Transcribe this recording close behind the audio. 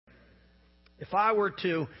If I were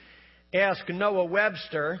to ask Noah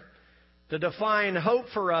Webster to define hope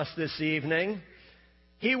for us this evening,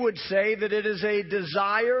 he would say that it is a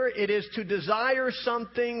desire, it is to desire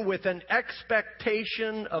something with an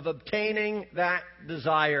expectation of obtaining that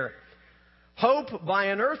desire. Hope, by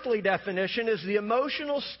an earthly definition, is the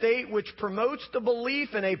emotional state which promotes the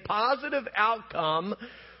belief in a positive outcome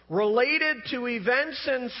related to events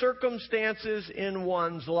and circumstances in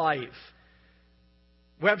one's life.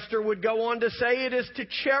 Webster would go on to say it is to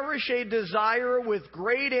cherish a desire with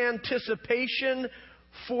great anticipation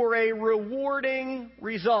for a rewarding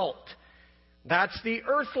result. That's the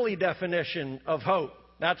earthly definition of hope.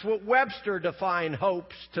 That's what Webster defined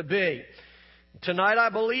hopes to be. Tonight,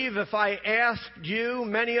 I believe if I asked you,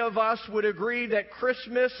 many of us would agree that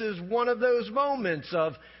Christmas is one of those moments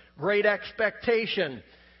of great expectation.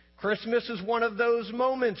 Christmas is one of those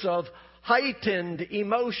moments of heightened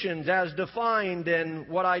emotions as defined in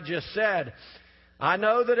what I just said. I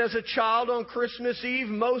know that as a child on Christmas Eve,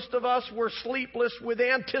 most of us were sleepless with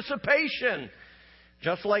anticipation,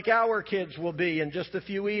 just like our kids will be in just a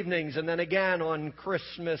few evenings, and then again on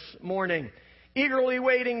Christmas morning, eagerly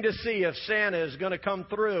waiting to see if Santa is going to come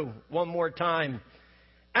through one more time,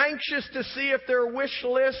 anxious to see if their wish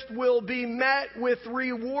list will be met with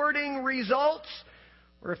rewarding results,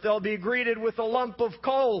 or if they'll be greeted with a lump of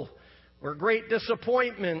coal or great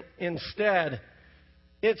disappointment instead.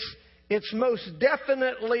 It's most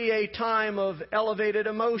definitely a time of elevated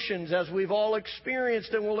emotions, as we've all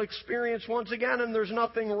experienced and will experience once again, and there's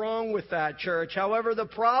nothing wrong with that, church. However, the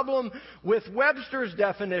problem with Webster's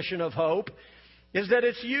definition of hope is that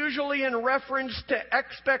it's usually in reference to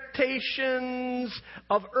expectations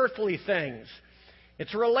of earthly things.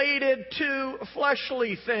 It's related to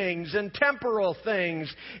fleshly things and temporal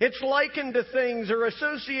things. It's likened to things or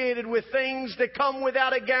associated with things that come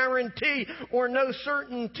without a guarantee or no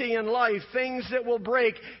certainty in life. Things that will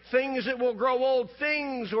break, things that will grow old,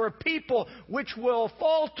 things or people which will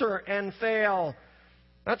falter and fail.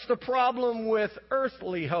 That's the problem with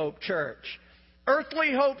earthly hope, church.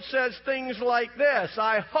 Earthly hope says things like this: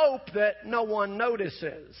 I hope that no one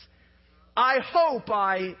notices. I hope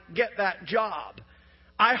I get that job.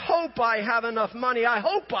 I hope I have enough money. I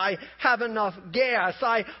hope I have enough gas.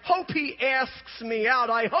 I hope he asks me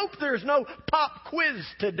out. I hope there's no pop quiz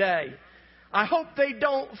today. I hope they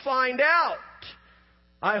don't find out.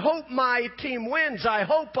 I hope my team wins. I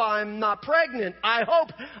hope I'm not pregnant. I hope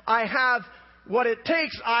I have what it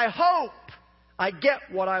takes. I hope I get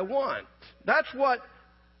what I want. That's what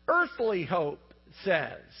earthly hope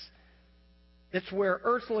says. It's where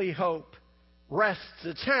earthly hope rests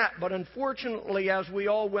its hat. But unfortunately, as we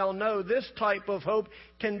all well know, this type of hope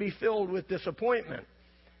can be filled with disappointment.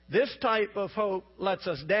 This type of hope lets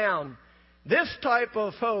us down. This type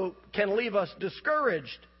of hope can leave us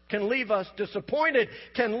discouraged, can leave us disappointed,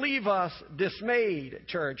 can leave us dismayed,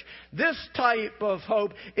 church. This type of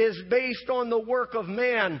hope is based on the work of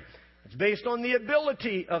man. It's based on the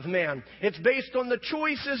ability of man. It's based on the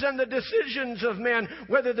choices and the decisions of man,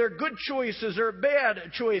 whether they're good choices or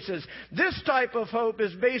bad choices. This type of hope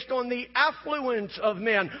is based on the affluence of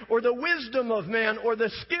man, or the wisdom of man, or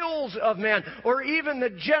the skills of man, or even the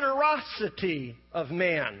generosity of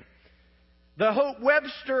man. The hope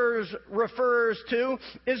Webster refers to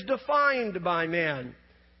is defined by man.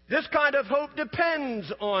 This kind of hope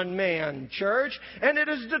depends on man, church, and it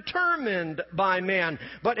is determined by man.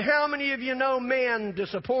 But how many of you know man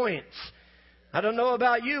disappoints? I don't know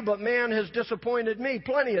about you, but man has disappointed me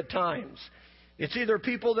plenty of times. It's either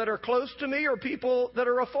people that are close to me or people that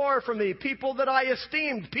are afar from me, people that I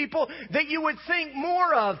esteemed, people that you would think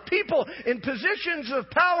more of, people in positions of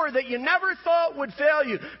power that you never thought would fail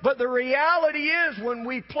you. But the reality is, when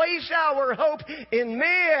we place our hope in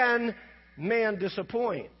man, man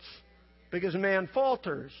disappoints, because man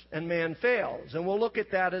falters and man fails. And we'll look at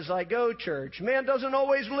that as I go, church. Man doesn't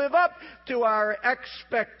always live up to our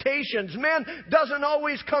expectations. Man doesn't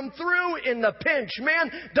always come through in the pinch. Man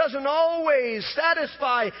doesn't always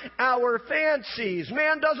satisfy our fancies.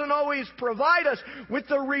 Man doesn't always provide us with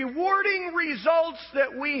the rewarding results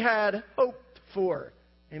that we had hoped for.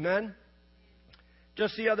 Amen?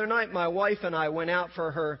 Just the other night, my wife and I went out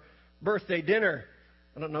for her birthday dinner.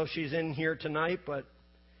 I don't know if she's in here tonight, but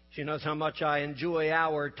she knows how much I enjoy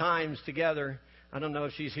our times together. I don't know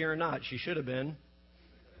if she's here or not. She should have been.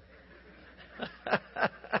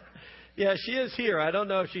 Yeah, she is here. I don't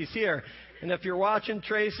know if she's here. And if you're watching,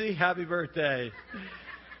 Tracy, happy birthday.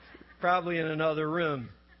 Probably in another room.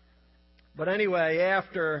 But anyway,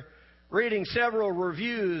 after reading several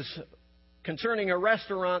reviews concerning a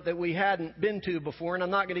restaurant that we hadn't been to before, and I'm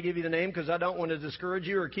not going to give you the name because I don't want to discourage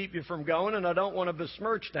you or keep you from going, and I don't want to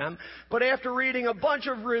besmirch them. But after reading a bunch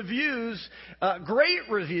of reviews, great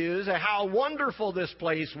reviews of how wonderful this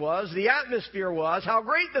place was, the atmosphere was, how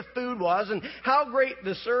great the food was, and how great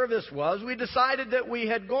the service was, we decided that we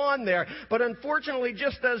had gone there. But unfortunately,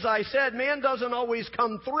 just as I said, man doesn't always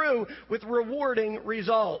come through with rewarding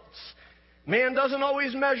results. Man doesn't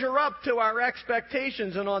always measure up to our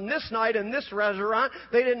expectations. And on this night in this restaurant,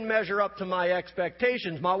 they didn't measure up to my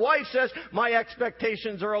expectations. My wife says my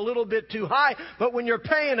expectations are a little bit too high. But when you're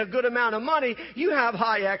paying a good amount of money, you have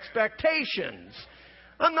high expectations.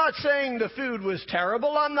 I'm not saying the food was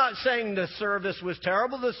terrible. I'm not saying the service was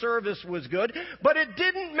terrible. The service was good. But it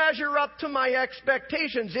didn't measure up to my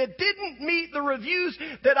expectations. It didn't meet the reviews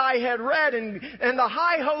that I had read. And the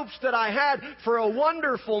high hopes that I had for a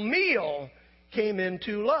wonderful meal came in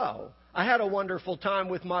too low. I had a wonderful time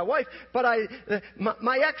with my wife, but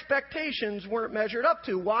my expectations weren't measured up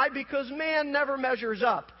to. Why? Because man never measures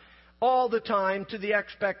up all the time to the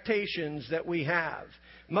expectations that we have.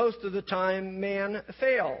 Most of the time, man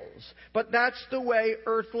fails. But that's the way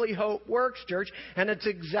earthly hope works, church. And it's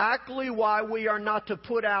exactly why we are not to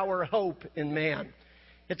put our hope in man.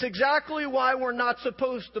 It's exactly why we're not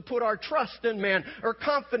supposed to put our trust in man or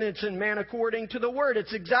confidence in man according to the Word.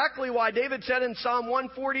 It's exactly why David said in Psalm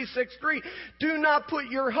 146:3, do not put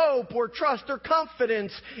your hope or trust or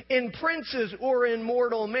confidence in princes or in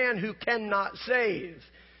mortal man who cannot save.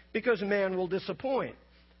 Because man will disappoint.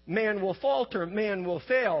 Man will falter. Man will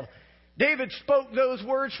fail. David spoke those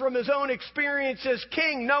words from his own experience as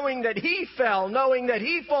king, knowing that he fell, knowing that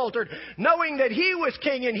he faltered, knowing that he was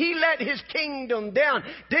king and he let his kingdom down.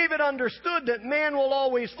 David understood that man will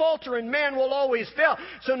always falter and man will always fail.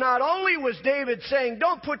 So not only was David saying,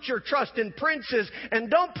 don't put your trust in princes and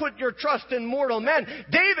don't put your trust in mortal men,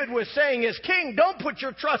 David was saying as king, don't put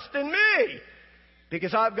your trust in me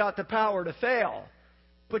because I've got the power to fail.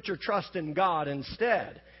 Put your trust in God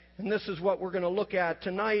instead. And this is what we're going to look at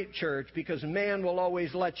tonight, church, because man will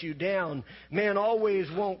always let you down. Man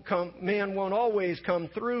won't always come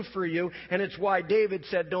through for you, and it's why David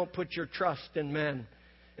said, don't put your trust in men.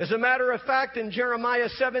 As a matter of fact, in Jeremiah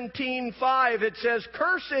 17:5, it says,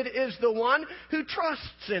 cursed is the one who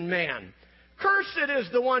trusts in man. Cursed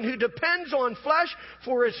is the one who depends on flesh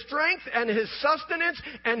for his strength and his sustenance,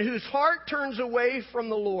 and whose heart turns away from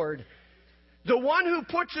the Lord. The one who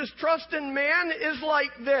puts his trust in man is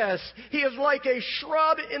like this. He is like a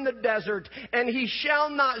shrub in the desert, and he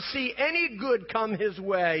shall not see any good come his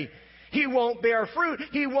way. He won't bear fruit.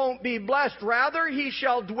 He won't be blessed. Rather, he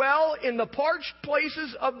shall dwell in the parched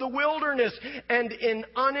places of the wilderness and in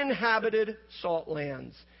uninhabited salt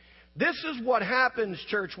lands. This is what happens,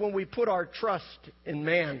 church, when we put our trust in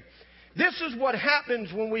man. This is what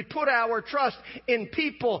happens when we put our trust in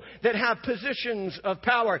people that have positions of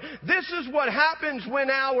power. This is what happens when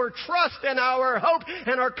our trust and our hope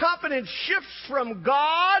and our confidence shifts from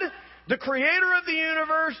God, the creator of the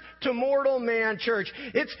universe, to mortal man, church.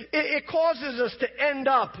 It causes us to end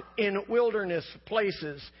up in wilderness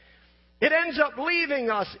places. It ends up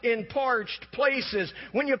leaving us in parched places.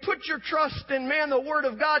 When you put your trust in man, the Word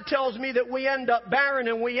of God tells me that we end up barren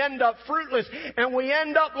and we end up fruitless and we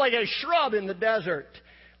end up like a shrub in the desert.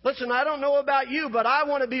 Listen, I don't know about you, but I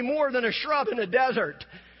want to be more than a shrub in a desert.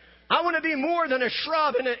 I want to be more than a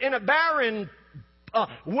shrub in a barren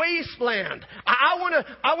wasteland. I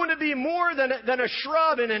want to be more than a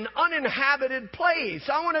shrub in an uninhabited place.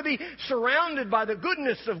 I want to be surrounded by the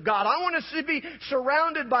goodness of God. I want to be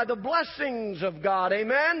surrounded by the blessings of God.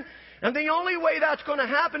 Amen? And the only way that's going to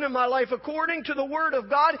happen in my life, according to the Word of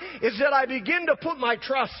God, is that I begin to put my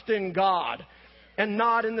trust in God and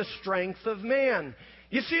not in the strength of man.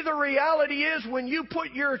 You see, the reality is when you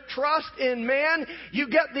put your trust in man, you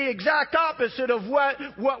get the exact opposite of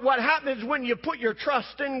what happens when you put your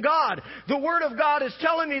trust in God. The Word of God is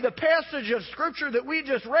telling me, the passage of Scripture that we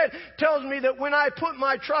just read tells me that when I put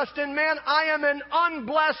my trust in man, I am an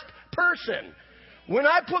unblessed person. When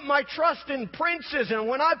I put my trust in princes and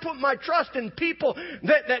when I put my trust in people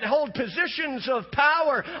that hold positions of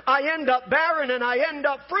power, I end up barren and I end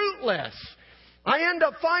up fruitless. I end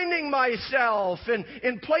up finding myself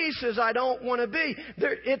in places I don't want to be.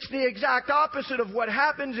 It's the exact opposite of what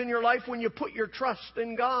happens in your life when you put your trust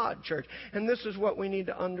in God, church. And this is what we need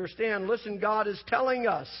to understand. Listen, God is telling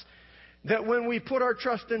us that when we put our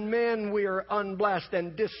trust in man, we are unblessed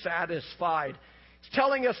and dissatisfied. It's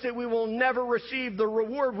telling us that we will never receive the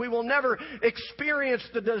reward. We will never experience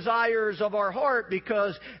the desires of our heart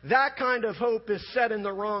because that kind of hope is set in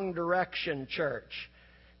the wrong direction, church.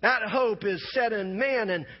 That hope is set in man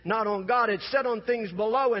and not on God. It's set on things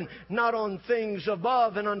below and not on things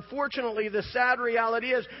above. And unfortunately, the sad reality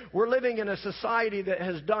is we're living in a society that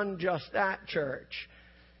has done just that, church.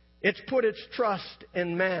 It's put its trust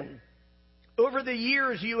in men. Over the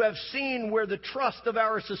years, you have seen where the trust of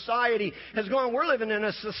our society has gone. We're living in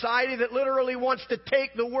a society that literally wants to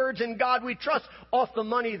take the words "in God we trust" off the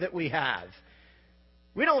money that we have.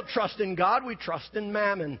 We don't trust in God, we trust in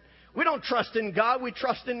mammon. We don't trust in God, we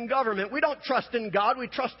trust in government. We don't trust in God, we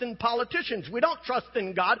trust in politicians. We don't trust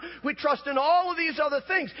in God, we trust in all of these other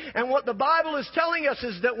things. And what the Bible is telling us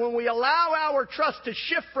is that when we allow our trust to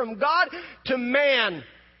shift from God to man,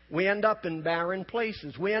 we end up in barren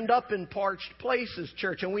places. We end up in parched places,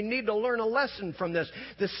 church. And we need to learn a lesson from this.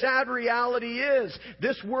 The sad reality is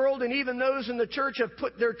this world and even those in the church have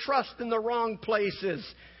put their trust in the wrong places.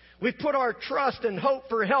 We've put our trust and hope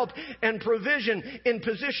for help and provision in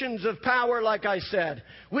positions of power, like I said.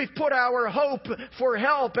 We've put our hope for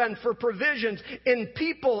help and for provisions in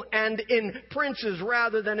people and in princes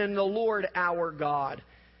rather than in the Lord our God.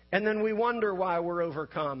 And then we wonder why we're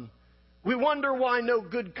overcome. We wonder why no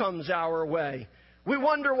good comes our way. We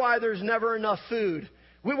wonder why there's never enough food.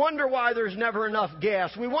 We wonder why there's never enough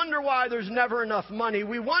gas. We wonder why there's never enough money.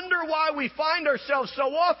 We wonder why we find ourselves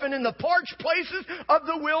so often in the parched places of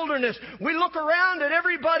the wilderness. We look around at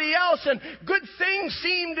everybody else and good things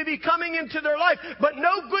seem to be coming into their life, but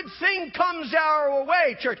no good thing comes our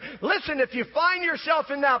way, church. Listen, if you find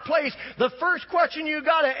yourself in that place, the first question you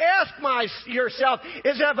got to ask yourself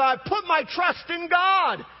is, have I put my trust in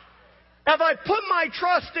God? Have I put my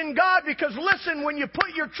trust in God? Because listen, when you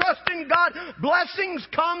put your trust in God, blessings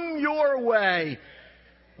come your way.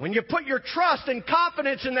 When you put your trust and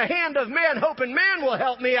confidence in the hand of man, hoping man will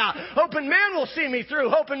help me out, hoping man will see me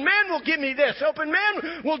through, hoping man will give me this, hoping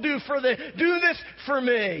man will do this for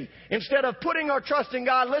me. Instead of putting our trust in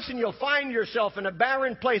God, listen, you'll find yourself in a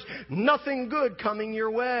barren place, nothing good coming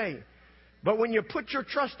your way. But when you put your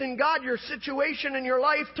trust in God, your situation and your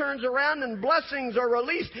life turns around and blessings are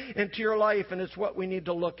released into your life. And it's what we need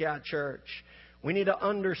to look at, church. We need to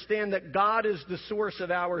understand that God is the source of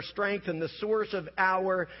our strength and the source of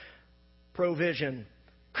our provision.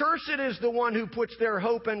 Cursed is the one who puts their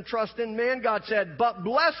hope and trust in man, God said, but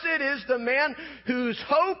blessed is the man whose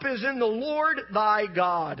hope is in the Lord thy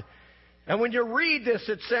God. And when you read this,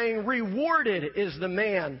 it's saying, rewarded is the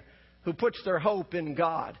man who puts their hope in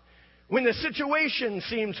God. When the situation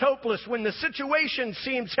seems hopeless, when the situation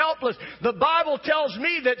seems helpless, the Bible tells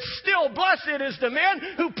me that still blessed is the man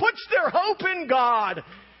who puts their hope in God.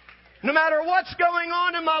 No matter what's going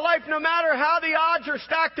on in my life, no matter how the odds are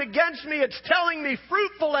stacked against me, it's telling me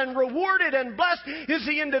fruitful and rewarded and blessed is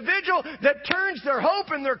the individual that turns their hope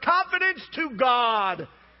and their confidence to God.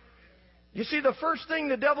 You see, the first thing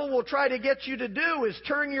the devil will try to get you to do is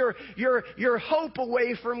turn your hope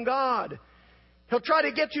away from God. He'll try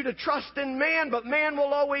to get you to trust in man, but man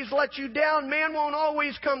will always let you down. Man won't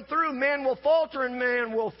always come through. Man will falter and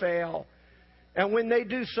man will fail. And when they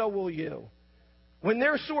do, so will you. When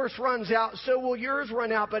their source runs out, so will yours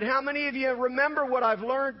run out. But how many of you remember what I've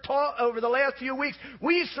taught over the last few weeks?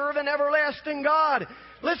 We serve an everlasting God.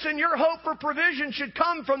 Listen, your hope for provision should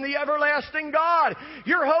come from the everlasting God.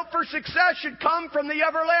 Your hope for success should come from the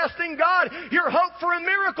everlasting God. Your hope for a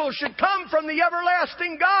miracle should come from the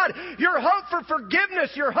everlasting God. Your hope for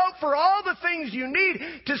forgiveness, your hope for all the things you need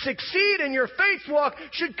to succeed in your faith walk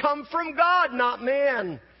should come from God, not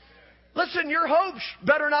man. Listen, your hope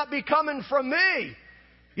better not be coming from me.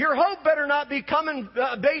 Your hope better not be coming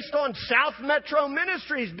based on South Metro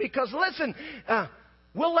Ministries, because listen,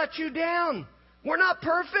 we'll let you down. We're not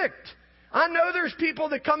perfect. I know there's people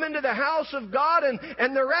that come into the house of God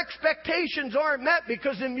and their expectations aren't met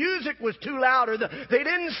because the music was too loud, or they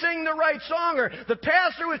didn't sing the right song, or the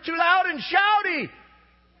pastor was too loud and shouty,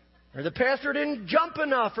 or the pastor didn't jump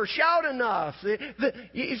enough or shout enough.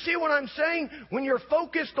 You see what I'm saying? When you're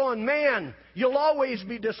focused on man, you'll always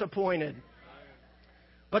be disappointed.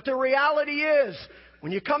 But the reality is,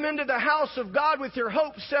 when you come into the house of God with your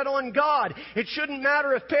hope set on God, it shouldn't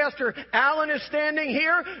matter if Pastor Allen is standing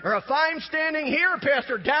here, or if I'm standing here, or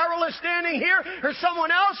Pastor Darrell is standing here, or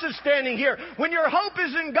someone else is standing here. When your hope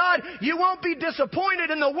is in God, you won't be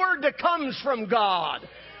disappointed in the word that comes from God.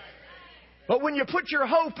 But when you put your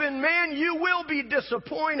hope in man, you will be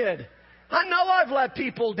disappointed. I know I've let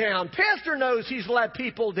people down. Pastor knows he's let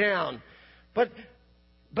people down.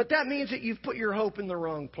 But that means that you've put your hope in the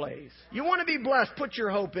wrong place. You want to be blessed, put your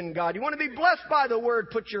hope in God. You want to be blessed by the Word,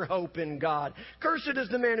 put your hope in God. Cursed is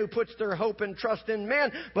the man who puts their hope and trust in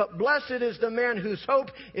man, but blessed is the man whose hope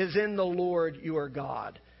is in the Lord your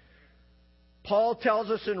God. Paul tells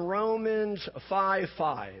us in Romans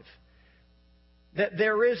 5:5 that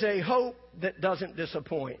there is a hope that doesn't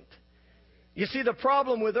disappoint. You see, the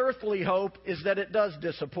problem with earthly hope is that it does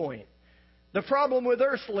disappoint. The problem with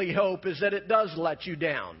earthly hope is that it does let you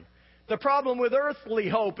down. The problem with earthly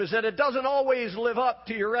hope is that it doesn't always live up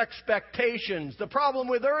to your expectations. The problem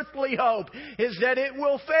with earthly hope is that it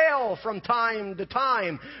will fail from time to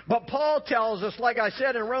time. But Paul tells us, like I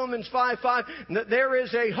said in Romans 5:5, that there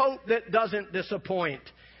is a hope that doesn't disappoint.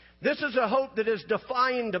 This is a hope that is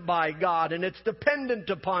defined by God, and it's dependent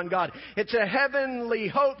upon God. It's a heavenly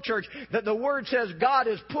hope, church, that the Word says God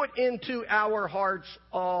has put into our hearts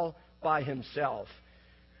all by Himself.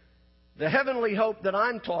 The heavenly hope that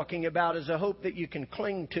I'm talking about is a hope that you can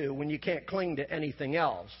cling to when you can't cling to anything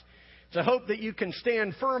else. It's a hope that you can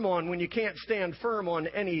stand firm on when you can't stand firm on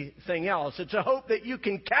anything else. It's a hope that you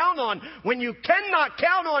can count on when you cannot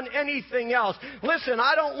count on anything else. Listen,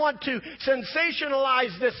 I don't want to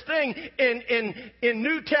sensationalize this thing in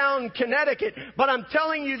Newtown, Connecticut, but I'm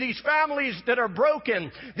telling you, these families that are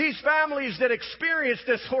broken, these families that experience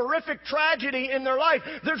this horrific tragedy in their life,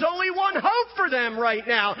 there's only one hope for them right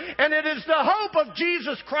now, and it is the hope of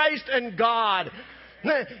Jesus Christ and God.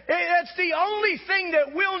 It's the only thing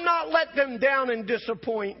that will not let them down and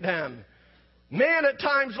disappoint them. Man at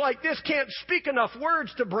times like this can't speak enough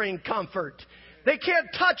words to bring comfort. They can't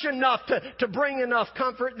touch enough to bring enough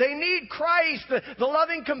comfort. They need Christ, the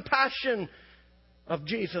loving compassion of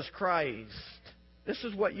Jesus Christ. This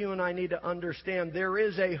is what you and I need to understand. There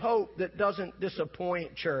is a hope that doesn't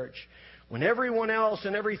disappoint, church. When everyone else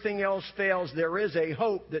and everything else fails, there is a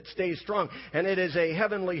hope that stays strong. And it is a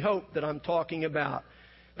heavenly hope that I'm talking about.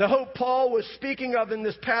 The hope Paul was speaking of in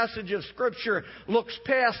this passage of Scripture looks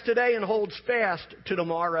past today and holds fast to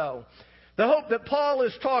tomorrow. The hope that Paul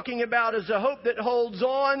is talking about is a hope that holds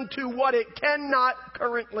on to what it cannot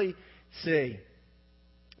currently see.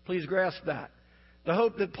 Please grasp that. The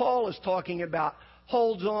hope that Paul is talking about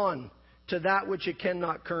holds on to that which it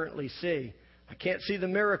cannot currently see. I can't see the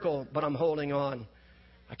miracle, but I'm holding on.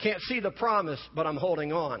 I can't see the promise, but I'm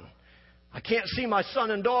holding on. I can't see my son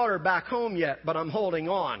and daughter back home yet, but I'm holding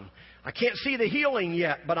on. I can't see the healing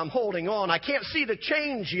yet, but I'm holding on. I can't see the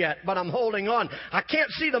change yet, but I'm holding on. I can't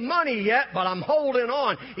see the money yet, but I'm holding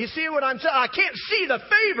on. You see what I'm saying? I can't see the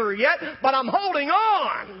favor yet, but I'm holding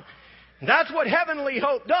on. That's what heavenly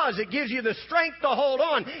hope does. It gives you the strength to hold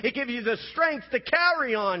on. It gives you the strength to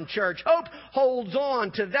carry on, church. Hope holds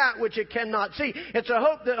on to that which it cannot see. It's a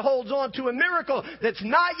hope that holds on to a miracle that's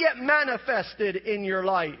not yet manifested in your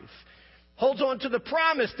life. Holds on to the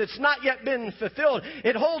promise that's not yet been fulfilled.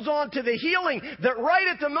 It holds on to the healing that right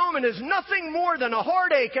at the moment is nothing more than a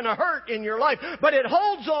heartache and a hurt in your life. But it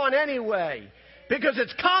holds on anyway. Because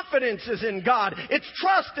its confidence is in God. Its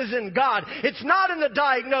trust is in God. It's not in the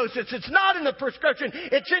diagnosis. It's not in the prescription.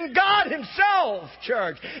 It's in God Himself,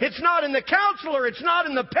 church. It's not in the counselor. It's not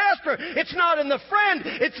in the pastor. It's not in the friend.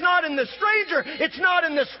 It's not in the stranger. It's not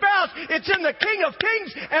in the spouse. It's in the King of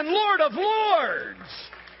Kings and Lord of Lords.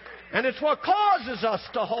 And it's what causes us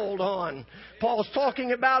to hold on. Paul's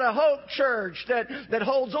talking about a hope, church, that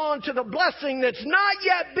holds on to the blessing that's not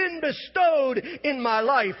yet been bestowed in my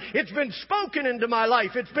life. It's been spoken into my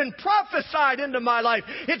life. It's been prophesied into my life.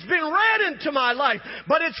 It's been read into my life.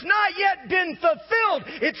 But it's not yet been fulfilled.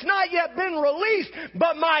 It's not yet been released.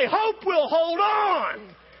 But my hope will hold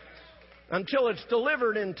on until it's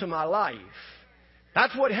delivered into my life.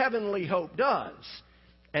 That's what heavenly hope does.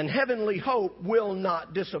 And heavenly hope will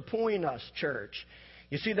not disappoint us, church.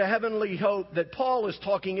 You see, the heavenly hope that Paul is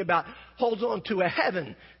talking about holds on to a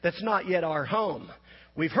heaven that's not yet our home.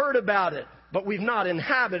 We've heard about it, but we've not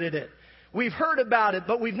inhabited it. We've heard about it,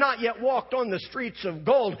 but we've not yet walked on the streets of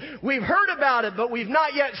gold. We've heard about it, but we've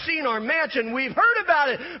not yet seen our mansion. We've heard about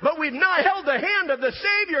it, but we've not held the hand of the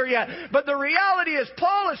Savior yet. But the reality is,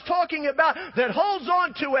 Paul is talking about that holds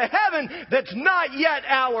on to a heaven that's not yet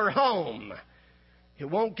our home. It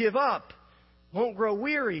won't give up, won't grow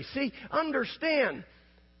weary. See, understand,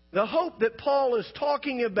 the hope that Paul is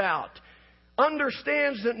talking about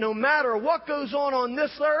understands that no matter what goes on this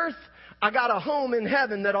earth, I got a home in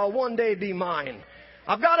heaven that'll one day be mine.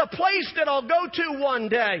 I've got a place that I'll go to one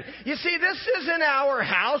day. You see, this isn't our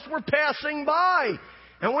house. We're passing by.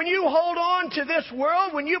 And when you hold on to this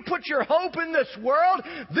world, when you put your hope in this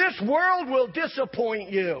world will disappoint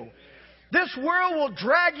you. This world will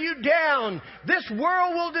drag you down. This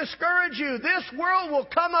world will discourage you. This world will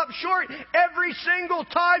come up short every single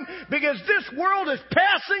time because this world is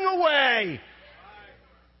passing away.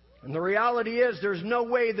 And the reality is there's no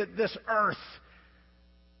way that this earth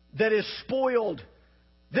that is spoiled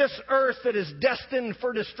This earth that is destined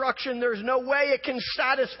for destruction, there's no way it can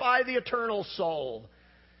satisfy the eternal soul.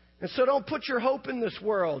 And so don't put your hope in this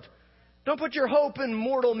world. Don't put your hope in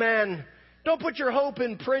mortal men. Don't put your hope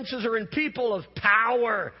in princes or in people of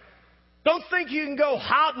power. Don't think you can go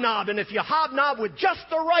hobnob, and if you hobnob with just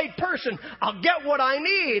the right person, I'll get what I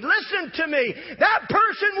need. Listen to me. That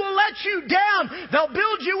person will let you down. They'll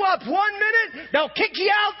build you up one minute, they'll kick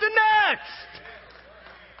you out the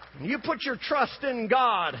next. You put your trust in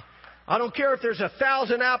God. I don't care if there's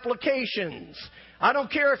 1,000 applications. I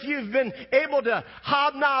don't care if you've been able to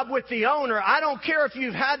hobnob with the owner. I don't care if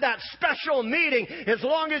you've had that special meeting. As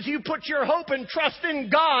long as you put your hope and trust in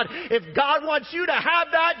God, if God wants you to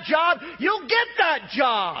have that job, you'll get that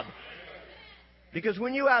job. Because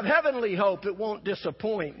when you have heavenly hope, it won't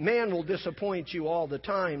disappoint. Man will disappoint you all the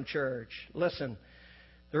time, church. Listen,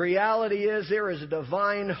 the reality is there is a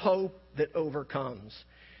divine hope that overcomes.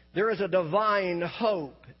 There is a divine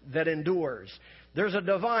hope that endures. There's a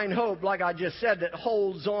divine hope, like I just said, that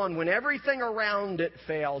holds on when everything around it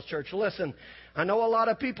fails. Church, listen, I know a lot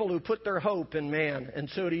of people who put their hope in man, and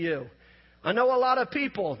so do you. I know a lot of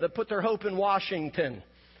people that put their hope in Washington.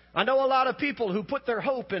 I know a lot of people who put their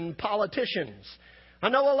hope in politicians. I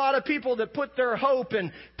know a lot of people that put their hope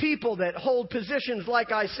in people that hold positions,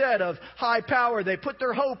 like I said, of high power. They put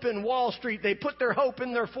their hope in Wall Street. They put their hope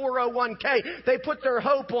in their 401k. They put their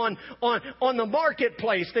hope on the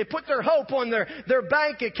marketplace. They put their hope on their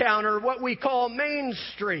bank account, or what we call Main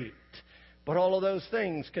Street. But all of those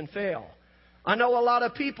things can fail. I know a lot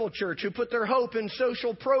of people, church, who put their hope in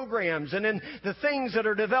social programs and in the things that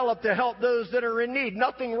are developed to help those that are in need.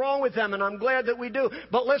 Nothing wrong with them, and I'm glad that we do.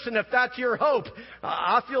 But listen, if that's your hope,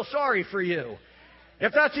 I feel sorry for you.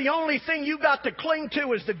 If that's the only thing you got to cling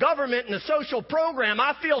to is the government and the social program,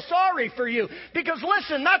 I feel sorry for you. Because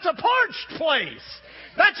listen, that's a parched place.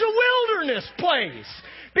 That's a wilderness place.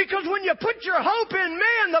 Because when you put your hope in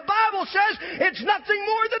man, the Bible says it's nothing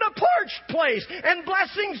more than a parched place. And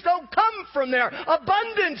blessings don't come from there.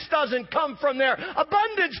 Abundance doesn't come from there.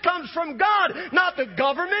 Abundance comes from God, not the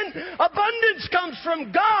government. Abundance comes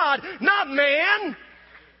from God, not man.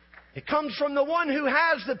 It comes from the one who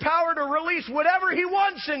has the power to release whatever He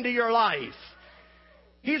wants into your life.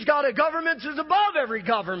 He's got a government that's above every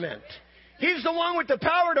government. He's the one with the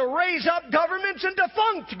power to raise up governments and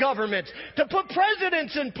defunct governments, to put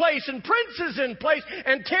presidents in place and princes in place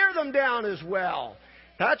and tear them down as well.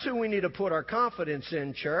 That's who we need to put our confidence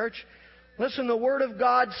in, church. Listen, the Word of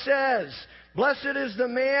God says, blessed is the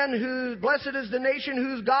nation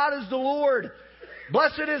whose God is the Lord.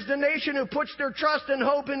 Blessed is the nation who puts their trust and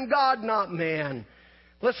hope in God, not man.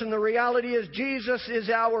 Listen, the reality is Jesus is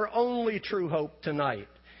our only true hope tonight.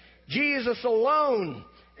 Jesus alone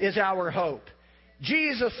is our hope.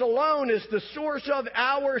 Jesus alone is the source of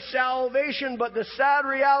our salvation. But the sad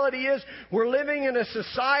reality is we're living in a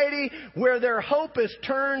society where their hope is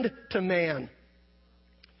turned to man.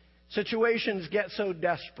 Situations get so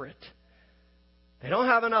desperate. They don't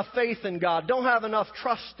have enough faith in God, don't have enough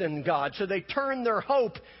trust in God. So they turn their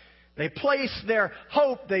hope, they place their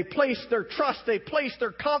hope, they place their trust, they place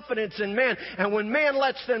their confidence in man. And when man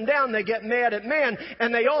lets them down, they get mad at man,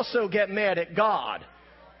 and they also get mad at God.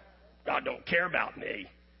 God don't care about me.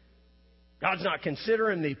 God's not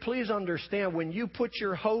considering me. Please understand, when you put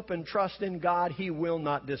your hope and trust in God, He will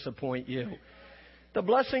not disappoint you. The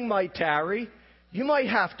blessing might tarry. You might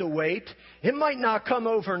have to wait. It might not come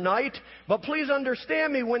overnight. But please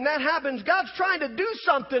understand me, when that happens, God's trying to do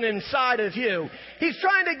something inside of you. He's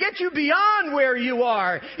trying to get you beyond where you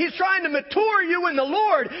are. He's trying to mature you in the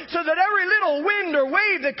Lord so that every little wind or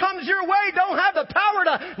wave that comes your way don't have the power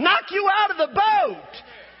to knock you out of the boat.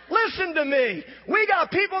 Listen to me. We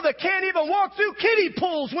got people that can't even walk through kiddie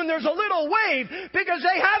pools when there's a little wave because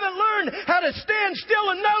they haven't learned how to stand still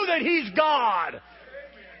and know that He's God.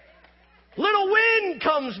 Little wind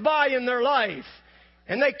comes by in their life,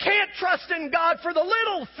 and they can't trust in God for the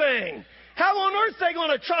little thing. How on earth are they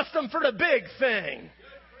going to trust Him for the big thing?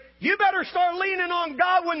 You better start leaning on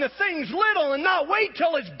God when the thing's little and not wait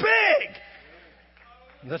till it's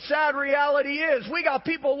big. The sad reality is we got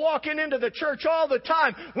people walking into the church all the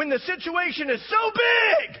time when the situation is so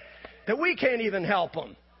big that we can't even help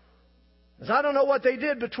them. Because I don't know what they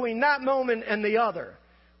did between that moment and the other.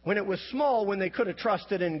 When it was small, when they could have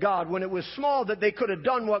trusted in God. When it was small, that they could have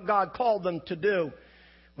done what God called them to do.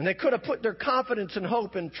 When they could have put their confidence and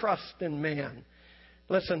hope and trust in man.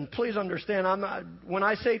 Listen, please understand, when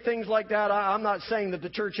I say things like that, I'm not saying that the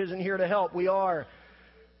church isn't here to help. We are.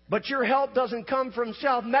 But your help doesn't come from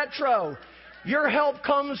South Metro. Your help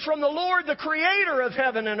comes from the Lord, the Creator of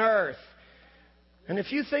heaven and earth. And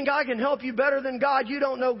if you think I can help you better than God, you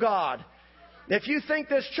don't know God. If you think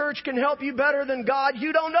this church can help you better than God,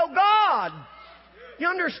 you don't know God. You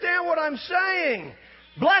understand what I'm saying?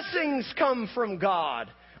 Blessings come from God.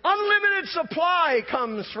 Unlimited supply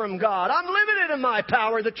comes from God. I'm limited in my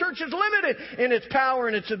power. The church is limited in its power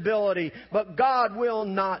and its ability. But God will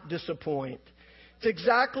not disappoint. It's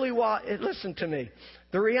exactly why... Listen to me.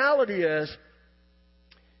 The reality is,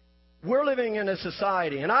 we're living in a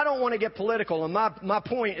society, and I don't want to get political, and my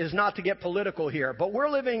point is not to get political here, but we're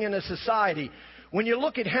living in a society. When you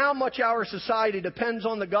look at how much our society depends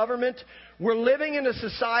on the government, we're living in a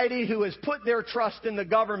society who has put their trust in the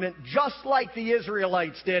government just like the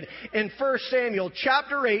Israelites did in 1 Samuel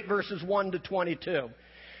chapter 8, verses 1 to 22.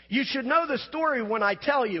 You should know the story when I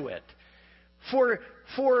tell you it.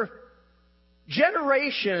 For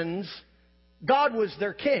generations, God was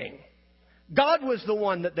their king. God was the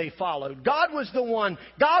one that they followed. God was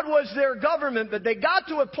their government. But they got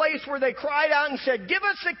to a place where they cried out and said, give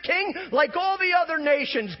us a king like all the other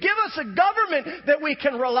nations. Give us a government that we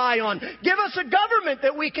can rely on. Give us a government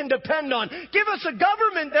that we can depend on. Give us a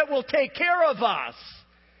government that will take care of us.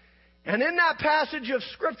 And in that passage of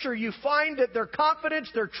Scripture, you find that their confidence,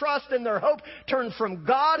 their trust, and their hope turned from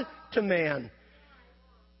God to man.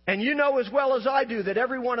 And you know as well as I do that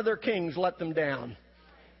every one of their kings let them down.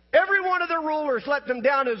 Every one of the rulers let them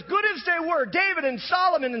down. As good as they were, David and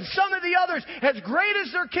Solomon and some of the others, as great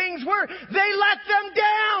as their kings were, they let them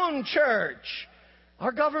down, church.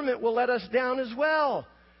 Our government will let us down as well.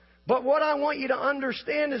 But what I want you to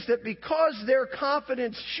understand is that because their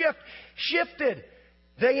confidence shifted,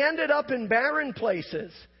 they ended up in barren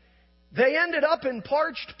places. They ended up in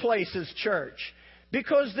parched places, church,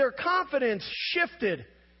 because their confidence shifted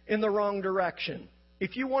in the wrong direction.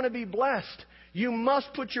 If you want to be blessed, you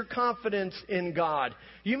must put your confidence in God.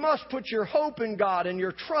 You must put your hope in God and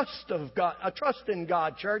your trust in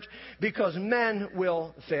God, church, because men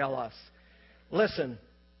will fail us. Listen,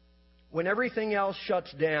 when everything else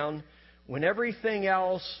shuts down, when everything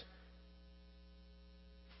else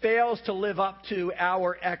fails to live up to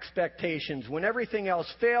our expectations, when everything else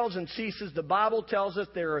fails and ceases, the Bible tells us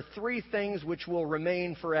there are three things which will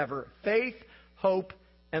remain forever: faith, hope,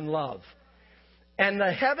 and love. And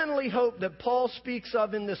the heavenly hope that Paul speaks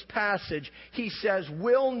of in this passage, he says,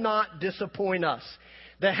 will not disappoint us.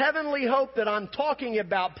 The heavenly hope that I'm talking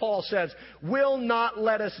about, Paul says, will not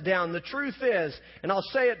let us down. The truth is, and I'll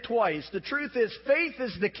say it twice, the truth is faith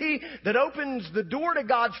is the key that opens the door to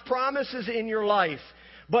God's promises in your life.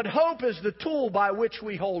 But hope is the tool by which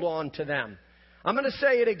we hold on to them. I'm going to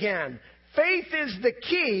say it again. Faith is the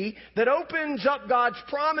key that opens up God's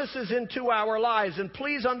promises into our lives. And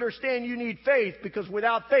please understand you need faith, because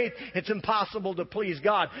without faith, it's impossible to please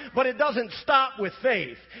God. But it doesn't stop with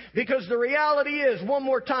faith. Because the reality is, one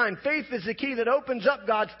more time, faith is the key that opens up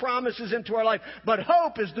God's promises into our life. But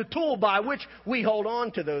hope is the tool by which we hold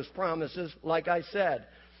on to those promises, like I said.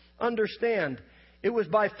 Understand, it was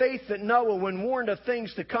by faith that Noah, when warned of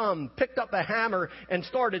things to come, picked up a hammer and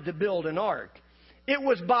started to build an ark. It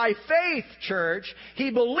was by faith, church,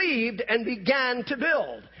 he believed and began to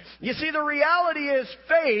build. You see, the reality is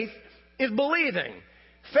faith is believing.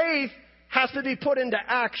 Faith has to be put into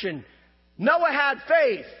action. Noah had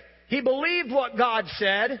faith. He believed what God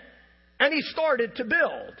said, and he started to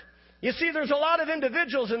build. You see, there's a lot of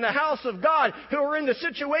individuals in the house of God who are in the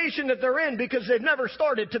situation that they're in because they've never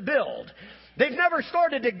started to build. They've never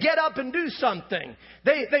started to get up and do something.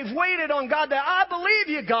 They've waited on God. I believe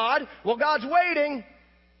you, God. Well, God's waiting.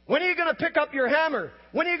 When are you going to pick up your hammer?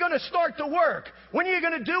 When are you going to start to work? When are you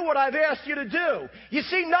going to do what I've asked you to do? You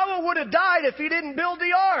see, Noah would have died if he didn't build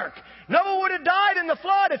the ark. Noah would have died in the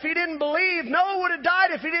flood if he didn't believe. Noah would have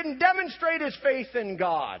died if he didn't demonstrate his faith in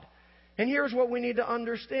God. And here's what we need to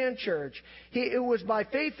understand, church. It was by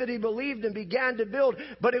faith that he believed and began to build,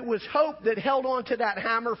 but it was hope that held on to that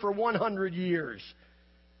hammer for 100 years.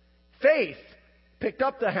 Faith picked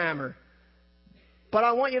up the hammer, but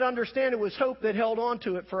I want you to understand it was hope that held on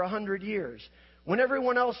to it for 100 years. When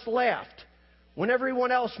everyone else laughed, when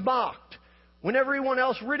everyone else mocked, when everyone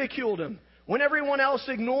else ridiculed him, when everyone else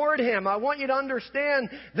ignored him, I want you to understand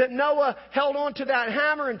that Noah held on to that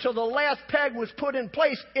hammer until the last peg was put in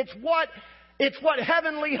place. It's what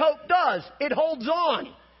heavenly hope does. It holds on.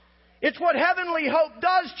 It's what heavenly hope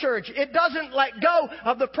does, church. It doesn't let go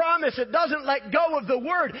of the promise. It doesn't let go of the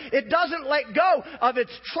word. It doesn't let go of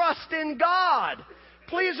its trust in God.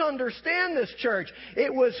 Please understand this, church.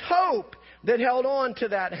 It was hope that held on to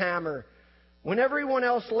that hammer. When everyone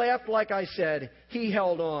else laughed, like I said, he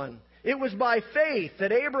held on. It was by faith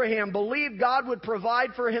that Abraham believed God would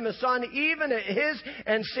provide for him a son even at his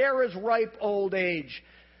and Sarah's ripe old age.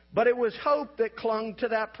 But it was hope that clung to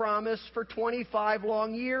that promise for 25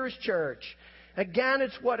 long years, church. Again,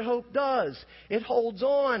 it's what hope does. It holds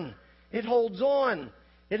on. It holds on.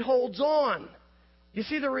 It holds on. You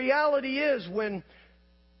see, the reality is when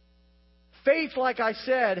faith, like I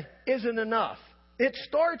said, isn't enough. It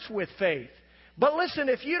starts with faith. But listen,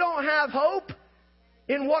 if you don't have hope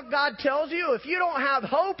in what God tells you, if you don't have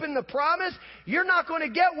hope in the promise, you're not going to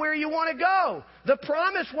get where you want to go. The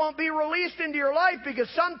promise won't be released into your life because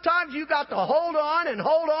sometimes you got to hold on and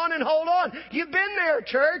hold on and hold on. You've been there,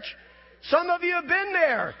 church. Some of you have been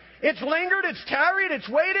there. It's lingered, it's tarried, it's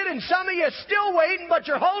waited, and some of you are still waiting, but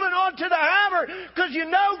you're holding on to the hammer because you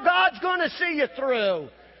know God's going to see you through.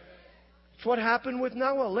 It's what happened with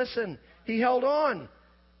Noah. Listen, he held on.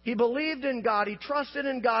 He believed in God. He trusted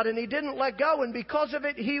in God, and he didn't let go. And because of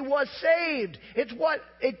it, he was saved. It's what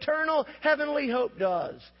eternal heavenly hope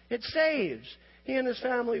does. It saves. He and his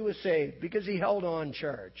family was saved because he held on,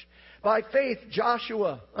 church. By faith,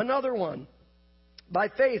 Joshua, another one. By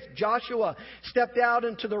faith, Joshua stepped out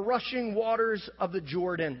into the rushing waters of the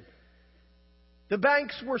Jordan. The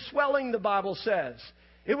banks were swelling, the Bible says.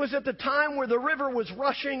 It was at the time where the river was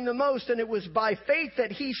rushing the most, and it was by faith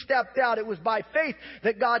that he stepped out. It was by faith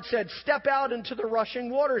that God said, step out into the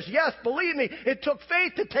rushing waters. Yes, believe me, it took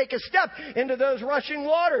faith to take a step into those rushing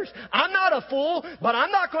waters. I'm not a fool, but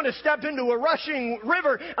I'm not going to step into a rushing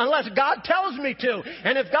river unless God tells me to.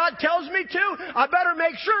 And if God tells me to, I better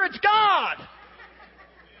make sure it's God.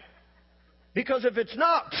 Because if it's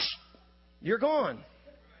not, you're gone.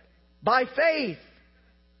 By faith,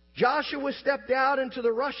 Joshua stepped out into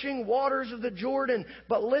the rushing waters of the Jordan.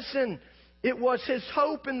 But listen, it was his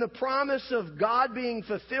hope in the promise of God being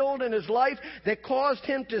fulfilled in his life that caused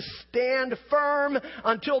him to stand firm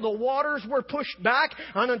until the waters were pushed back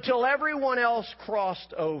and until everyone else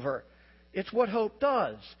crossed over. It's what hope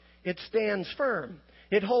does. It stands firm.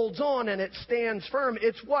 It holds on and it stands firm.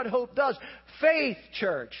 It's what hope does. Faith,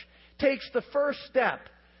 church, takes the first step.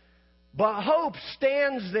 But hope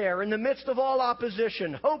stands there in the midst of all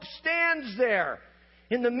opposition. Hope stands there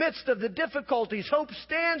in the midst of the difficulties. Hope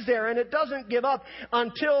stands there, and it doesn't give up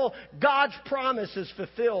until God's promise is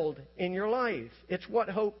fulfilled in your life. It's what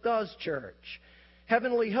hope does, church.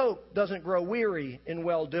 Heavenly hope doesn't grow weary in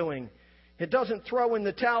well-doing. It doesn't throw in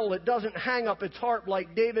the towel. It doesn't hang up its harp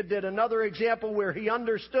like David did. Another example where he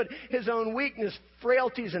understood his own weakness,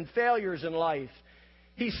 frailties, and failures in life.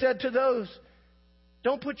 He said to those,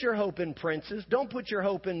 don't put your hope in princes. Don't put your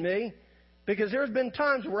hope in me. Because there's been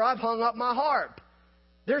times where I've hung up my harp.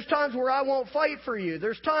 There's times where I won't fight for you.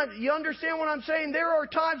 There's times, you understand what I'm saying? There are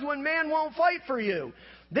times when man won't fight for you.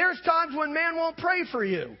 There's times when man won't pray for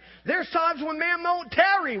you. There's times when man won't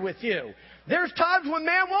tarry with you. There's times when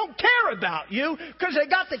man won't care about you because they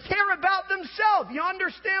got to care about themselves. You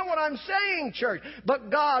understand what I'm saying, church? But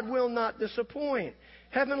God will not disappoint.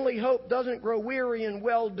 Heavenly hope doesn't grow weary in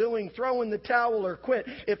well-doing, throw in the towel or quit.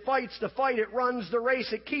 It fights the fight. It runs the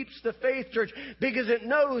race. It keeps the faith, church, because it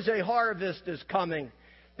knows a harvest is coming.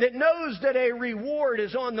 It knows that a reward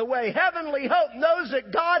is on the way. Heavenly hope knows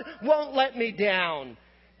that God won't let me down.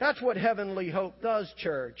 That's what heavenly hope does,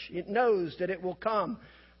 church. It knows that it will come.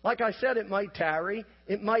 Like I said, it might tarry.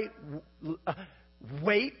 It might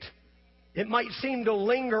wait. It might seem to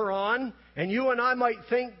linger on. And you and I might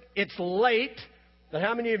think it's late. But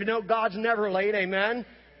how many of you know God's never late? Amen.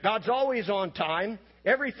 God's always on time.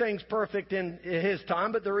 Everything's perfect in His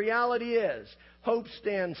time. But the reality is, hope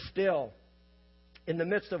stands still in the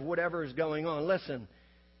midst of whatever is going on. Listen,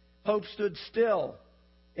 hope stood still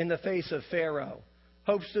in the face of Pharaoh.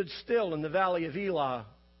 Hope stood still in the valley of Elah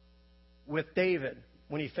with David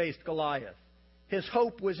when he faced Goliath. His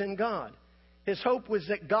hope was in God. His hope was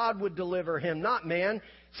that God would deliver him, not man.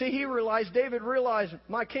 See, David realized,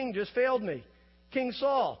 my king just failed me. King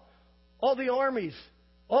Saul, all the armies,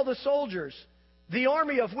 all the soldiers, the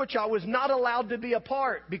army of which I was not allowed to be a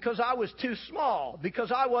part because I was too small,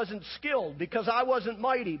 because I wasn't skilled, because I wasn't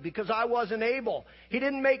mighty, because I wasn't able. He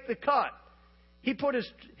didn't make the cut. He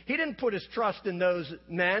didn't put his trust in those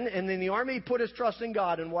men and in the army. He put his trust in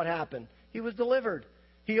God, and what happened? He was delivered.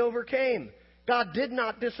 He overcame. God did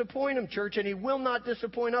not disappoint him, church, and He will not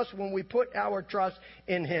disappoint us when we put our trust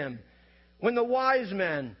in Him. When the wise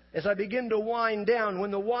men, as I begin to wind down, when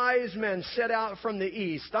the wise men set out from the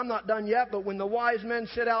east, I'm not done yet, but when the wise men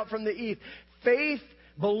set out from the east, faith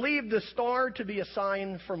believed the star to be a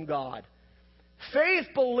sign from God. Faith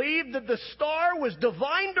believed that the star was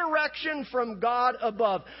divine direction from God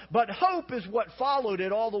above. But hope is what followed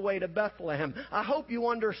it all the way to Bethlehem. I hope you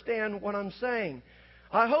understand what I'm saying.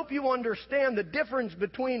 I hope you understand the difference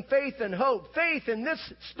between faith and hope. Faith in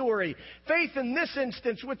this story, faith in this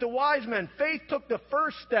instance with the wise men, faith took the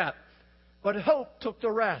first step, but hope took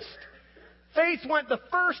the rest. Faith went the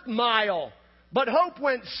first mile, But hope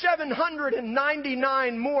went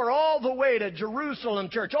 799 more all the way to Jerusalem,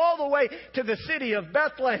 church, all the way to the city of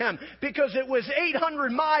Bethlehem, because it was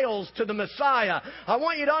 800 miles to the Messiah. I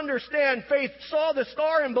want you to understand, faith saw the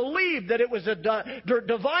star and believed that it was a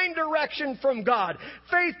divine direction from God.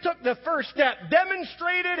 Faith took the first step,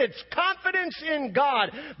 demonstrated its confidence in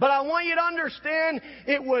God. But I want you to understand,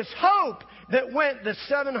 it was hope that went the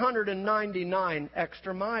 799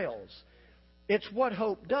 extra miles. It's what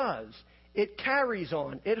hope does. It carries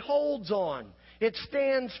on. It holds on. It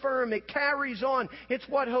stands firm. It carries on. It's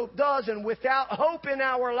what hope does. And without hope in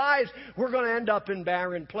our lives, we're going to end up in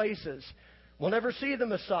barren places. We'll never see the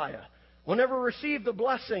Messiah. We'll never receive the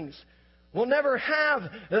blessings. We'll never have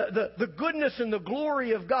the goodness and the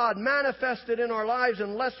glory of God manifested in our lives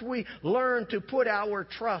unless we learn to put our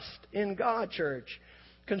trust in God, church.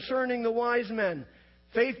 Concerning the wise men,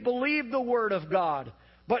 faith believed the word of God.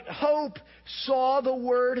 But hope saw the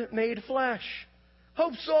Word made flesh.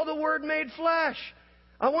 Hope saw the Word made flesh.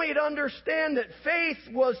 I want you to understand that faith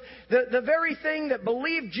was the very thing that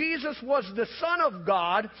believed Jesus was the Son of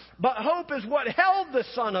God, but hope is what held the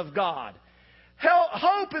Son of God.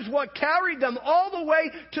 Hope is what carried them all the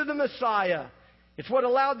way to the Messiah. It's what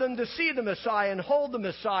allowed them to see the Messiah and hold the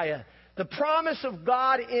Messiah. The promise of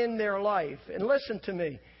God in their life. And listen to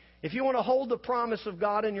me. If you want to hold the promise of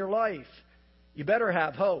God in your life, you better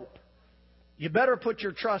have hope. You better put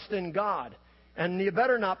your trust in God. And you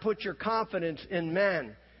better not put your confidence in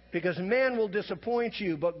men. Because man will disappoint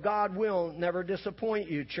you, but God will never disappoint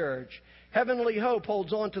you, church. Heavenly hope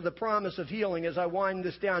holds on to the promise of healing as I wind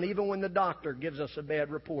this down, even when the doctor gives us a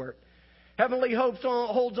bad report. Heavenly hope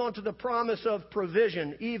holds on to the promise of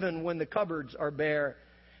provision, even when the cupboards are bare.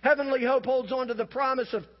 Heavenly hope holds on to the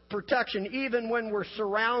promise of protection, even when we're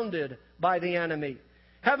surrounded by the enemy.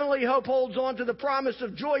 Heavenly hope holds on to the promise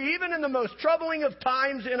of joy, even in the most troubling of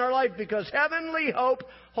times in our life, because heavenly hope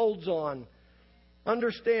holds on.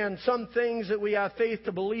 Understand, some things that we have faith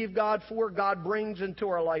to believe God for, God brings into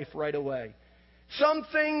our life right away. Some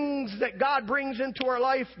things that God brings into our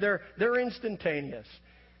life, they're instantaneous.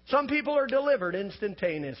 Some people are delivered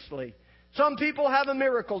instantaneously. Some people have a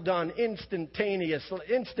miracle done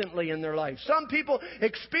instantly in their life. Some people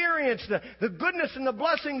experience the goodness and the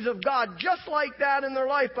blessings of God just like that in their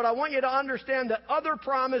life. But I want you to understand that other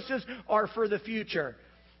promises are for the future.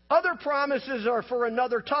 Other promises are for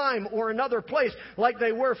another time or another place, like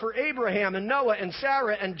they were for Abraham and Noah and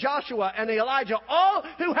Sarah and Joshua and Elijah, all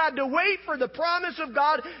who had to wait for the promise of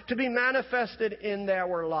God to be manifested in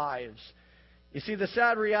their lives. You see, the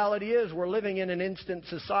sad reality is we're living in an instant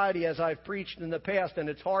society, as I've preached in the past, and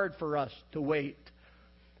it's hard for us to wait.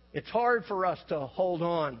 It's hard for us to hold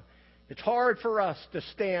on. It's hard for us to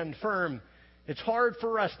stand firm. It's hard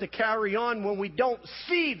for us to carry on when we don't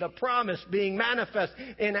see the promise being manifest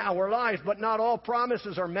in our lives. But not all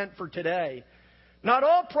promises are meant for today. Not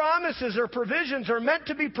all promises or provisions are meant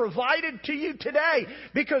to be provided to you today,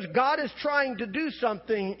 because God is trying to do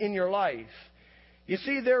something in your life. You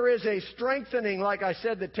see, there is a strengthening, like I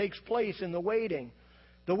said, that takes place in the waiting.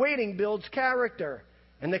 The waiting builds character.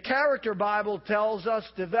 And the character, Bible tells us,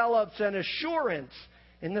 develops an assurance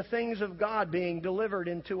in the things of God being delivered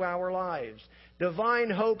into our lives.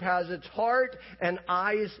 Divine hope has its heart and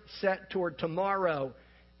eyes set toward tomorrow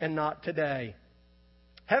and not today.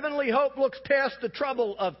 Heavenly hope looks past the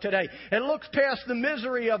trouble of today. It looks past the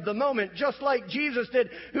misery of the moment, just like Jesus did,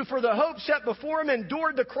 who for the hope set before him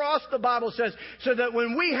endured the cross, the Bible says, so that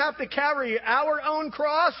when we have to carry our own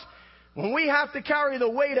cross, when we have to carry the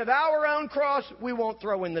weight of our own cross, we won't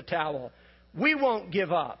throw in the towel. We won't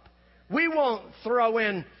give up. We won't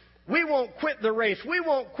we won't quit the race. We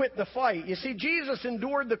won't quit the fight. You see, Jesus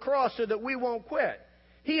endured the cross so that we won't quit.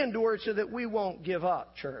 He endured so that we won't give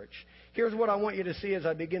up, church. Here's what I want you to see as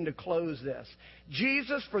I begin to close this.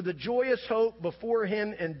 Jesus, for the joyous hope before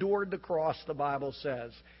him, endured the cross, the Bible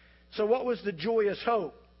says. So what was the joyous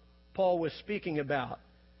hope Paul was speaking about?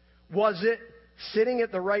 Was it sitting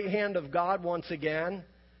at the right hand of God once again?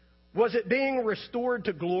 Was it being restored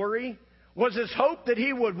to glory? Was his hope that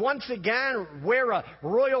he would once again wear a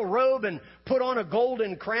royal robe and put on a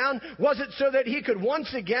golden crown? Was it so that he could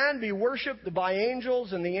once again be worshipped by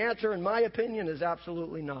angels? And the answer, in my opinion, is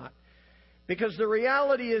absolutely not. Because the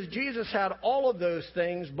reality is Jesus had all of those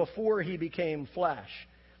things before he became flesh.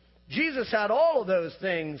 Jesus had all of those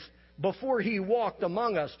things before he walked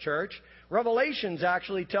among us, church. Revelations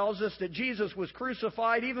actually tells us that Jesus was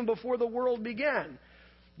crucified even before the world began.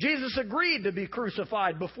 Jesus agreed to be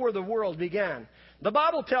crucified before the world began. The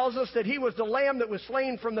Bible tells us that he was the lamb that was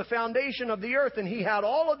slain from the foundation of the earth, and he had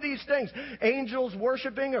all of these things. Angels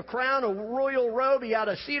worshiping, a crown, a royal robe. He had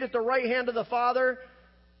a seat at the right hand of the Father.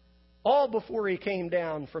 All before He came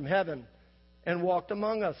down from heaven and walked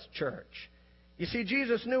among us, church. You see,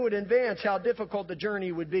 Jesus knew in advance how difficult the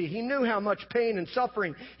journey would be. He knew how much pain and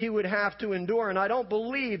suffering He would have to endure. And I don't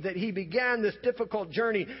believe that He began this difficult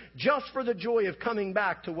journey just for the joy of coming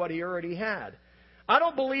back to what He already had. I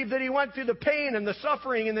don't believe that He went through the pain and the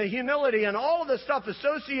suffering and the humility and all of the stuff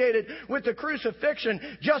associated with the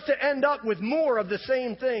crucifixion just to end up with more of the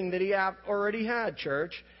same thing that He already had,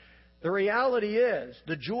 church. The reality is,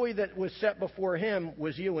 the joy that was set before Him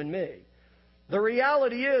was you and me. The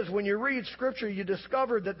reality is, when you read Scripture, you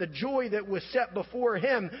discover that the joy that was set before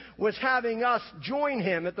Him was having us join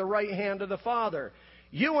Him at the right hand of the Father.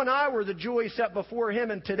 You and I were the joy set before Him,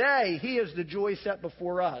 and today He is the joy set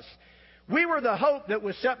before us. We were the hope that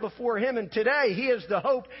was set before Him, and today He is the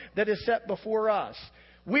hope that is set before us.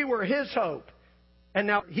 We were His hope, and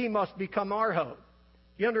now He must become our hope.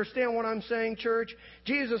 You understand what I'm saying, church?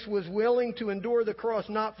 Jesus was willing to endure the cross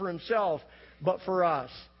not for Himself, but for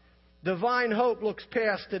us. Divine hope looks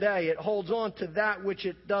past today. It holds on to that which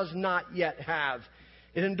it does not yet have.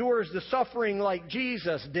 It endures the suffering like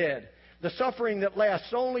Jesus did. The suffering that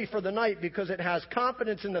lasts only for the night because it has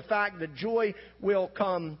confidence in the fact that joy will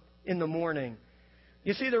come in the morning.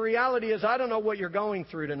 You see, the reality is, I don't know what you're going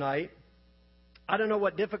through tonight. I don't know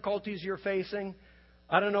what difficulties you're facing.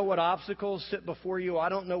 I don't know what obstacles sit before you. I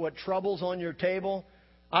don't know what troubles on your table.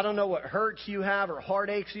 I don't know what hurts you have or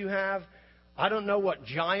heartaches you have. I don't know what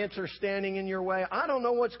giants are standing in your way. I don't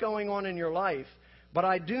know what's going on in your life. But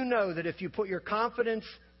I do know that if you put your confidence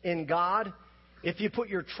in God, if you put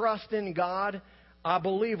your trust in God, I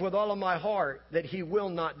believe with all of my heart that He will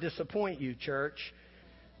not disappoint you, church.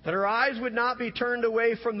 That our eyes would not be turned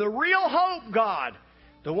away from the real hope, God,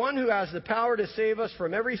 the one who has the power to save us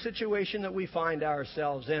from every situation that we find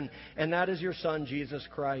ourselves in, and that is your Son, Jesus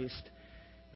Christ.